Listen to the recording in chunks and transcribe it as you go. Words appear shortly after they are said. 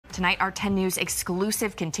Tonight, our 10 News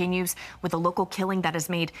exclusive continues with a local killing that has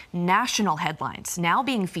made national headlines, now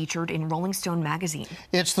being featured in Rolling Stone magazine.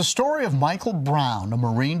 It's the story of Michael Brown, a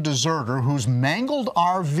Marine deserter whose mangled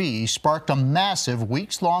RV sparked a massive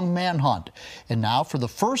weeks-long manhunt. And now, for the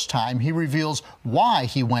first time, he reveals why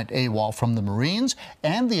he went AWOL from the Marines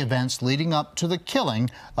and the events leading up to the killing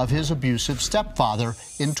of his abusive stepfather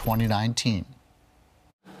in 2019.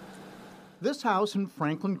 This house in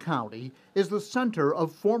Franklin County is the center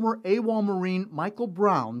of former AWOL Marine Michael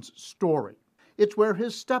Brown's story. It's where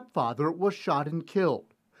his stepfather was shot and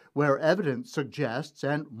killed, where evidence suggests,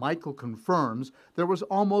 and Michael confirms, there was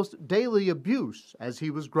almost daily abuse as he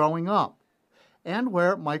was growing up, and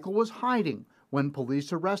where Michael was hiding when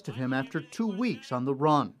police arrested him after 2 weeks on the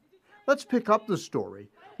run. Let's pick up the story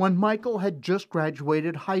when Michael had just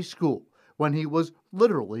graduated high school, when he was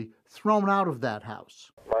literally thrown out of that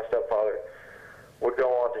house. My stepfather would go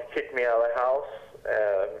on to kick me out of the house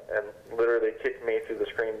and literally kick me through the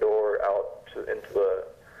screen door out into the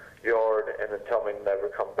yard and then tell me to never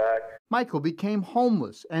come back. Michael became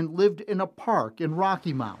homeless and lived in a park in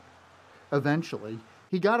Rocky Mount. Eventually,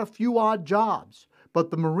 he got a few odd jobs,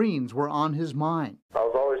 but the Marines were on his mind. I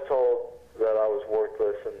was always told that I was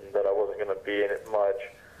worthless and that I wasn't going to be in it much.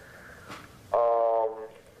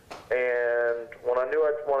 And when I knew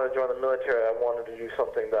I wanted to join the military, I wanted to do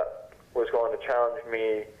something that was going to challenge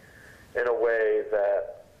me in a way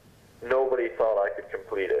that nobody thought I could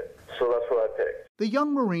complete it. So that's what I picked. The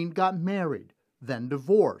young Marine got married, then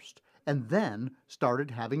divorced, and then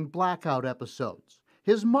started having blackout episodes.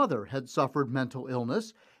 His mother had suffered mental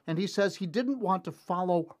illness, and he says he didn't want to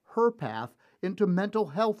follow her path into mental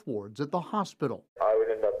health wards at the hospital. I would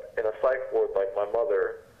end up in a psych ward like my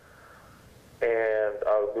mother, and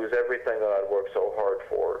I would lose everything that I'd worked so hard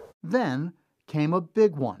for. Then came a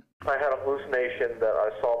big one. I had a hallucination that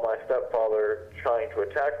I saw my stepfather trying to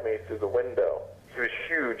attack me through the window. He was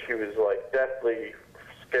huge. He was like deathly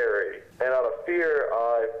scary. And out of fear,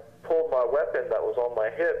 I pulled my weapon that was on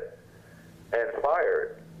my hip and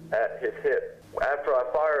fired at his hip. After I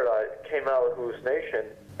fired, I came out of the hallucination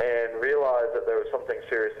and realized that there was something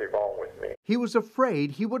seriously wrong with me. He was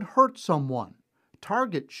afraid he would hurt someone.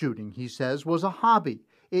 Target shooting, he says, was a hobby.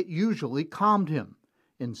 It usually calmed him.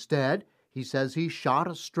 Instead, he says he shot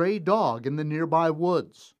a stray dog in the nearby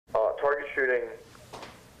woods. Target shooting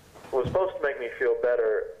was supposed to make me feel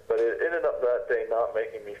better, but it ended up that day not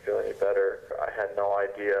making me feel any better. I had no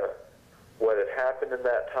idea what had happened in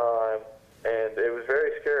that time, and it was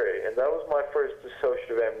very scary. And that was my first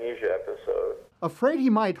dissociative amnesia episode. Afraid he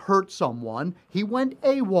might hurt someone, he went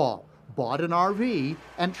AWOL, bought an RV,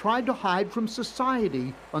 and tried to hide from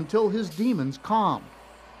society until his demons calmed.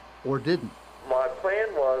 Or didn't. My plan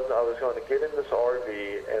was I was going to get in this RV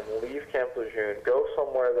and leave Camp Lejeune, go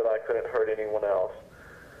somewhere that I couldn't hurt anyone else,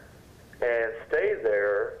 and stay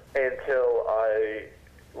there until I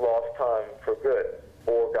lost time for good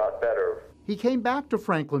or got better. He came back to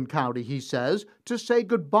Franklin County, he says, to say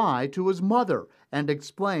goodbye to his mother and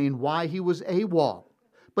explain why he was AWOL.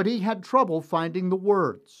 But he had trouble finding the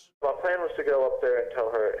words. My plan was to go up there and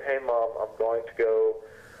tell her, hey, Mom, I'm going to go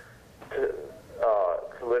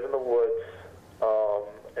to live in the woods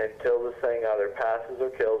until this thing either passes or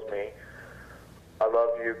kills me. I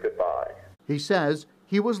love you, goodbye. He says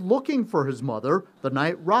he was looking for his mother the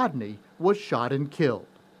night Rodney was shot and killed.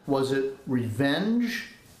 Was it revenge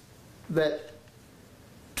that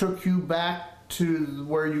took you back to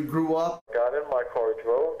where you grew up? Got in my car,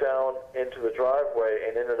 drove down into the driveway,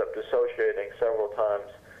 and ended up dissociating several times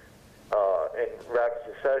in rapid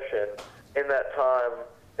succession. In that time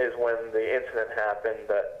is when the incident happened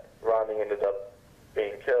that Rodney ended up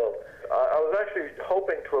being killed. I was actually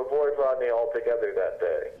hoping to avoid Rodney altogether that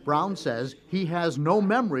day. Brown says he has no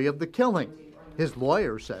memory of the killing. His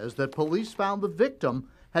lawyer says that police found the victim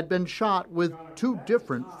had been shot with 2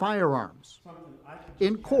 different firearms.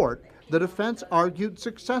 In court, the defense argued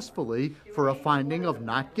successfully for a finding of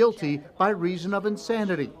not guilty by reason of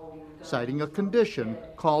insanity, citing a condition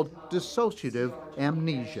called dissociative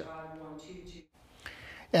amnesia.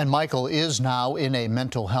 And Michael is now in a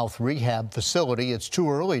mental health rehab facility. It's too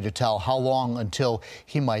early to tell how long until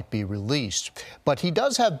he might be released. But he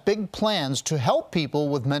does have big plans to help people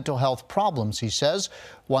with mental health problems, he says,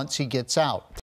 once he gets out.